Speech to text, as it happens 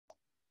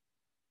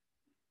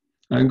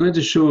I'm going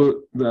to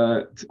show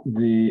that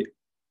the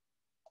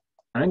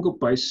angle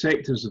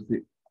bisectors of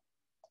the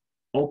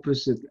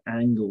opposite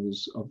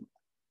angles of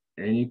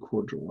any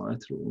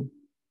quadrilateral,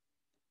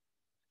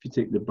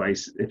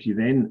 if you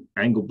then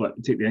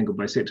take the angle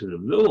bisectors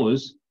of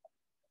those,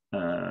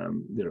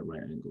 they're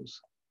right angles.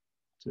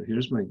 So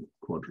here's my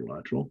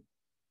quadrilateral,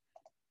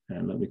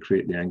 and let me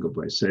create the angle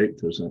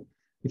bisectors.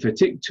 If I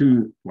take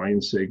two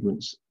line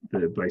segments,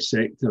 the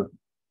bisector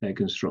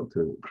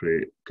constructor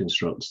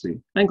constructs the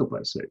angle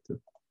bisector.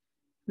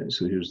 And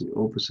so here's the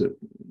opposite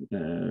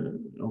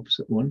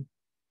one.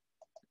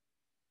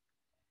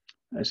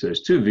 So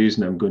there's two of these,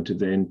 and I'm going to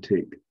then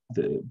take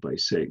the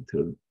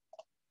bisector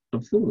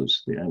of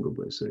those, the angle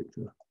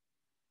bisector.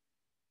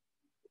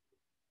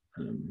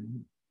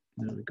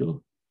 There we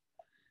go.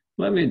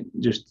 Let me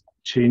just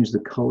change the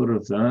color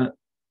of that.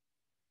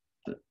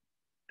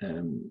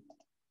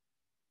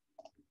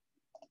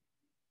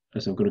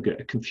 As I'm going to get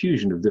a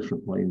confusion of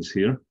different lines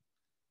here.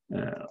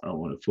 I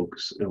want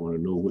to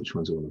know which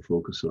ones I want to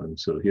focus on.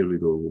 So here we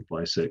go, we'll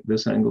bisect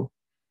this angle,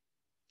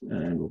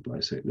 and we'll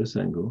bisect this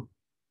angle.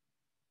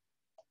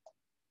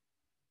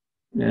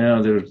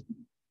 Now they're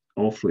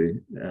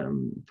awfully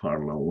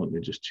parallel. Let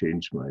me just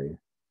change my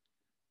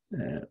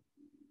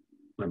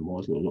my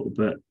model a little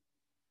bit.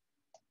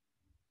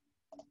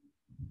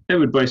 It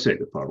would bisect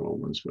the parallel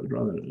ones, but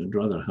I'd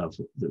rather have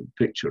the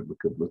picture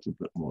look a little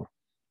bit more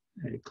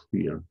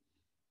clear.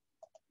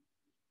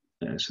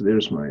 So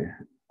there's my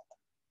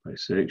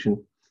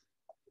bisection.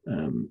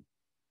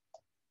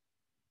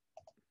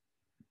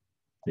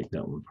 Make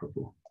that one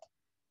purple.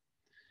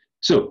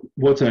 So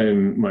what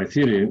my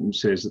theorem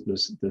says that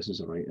this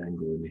is a right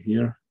angle in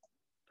here.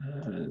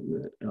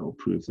 I'll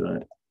prove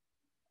that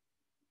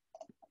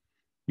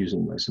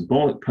using my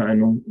symbolic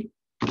panel.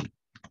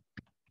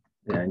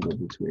 The angle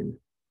between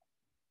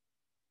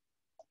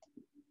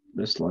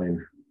this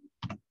line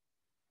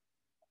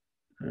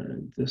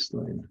and this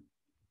line,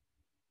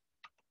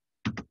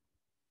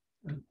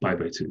 pi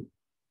by 2,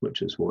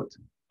 which is what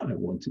I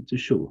wanted to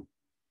show.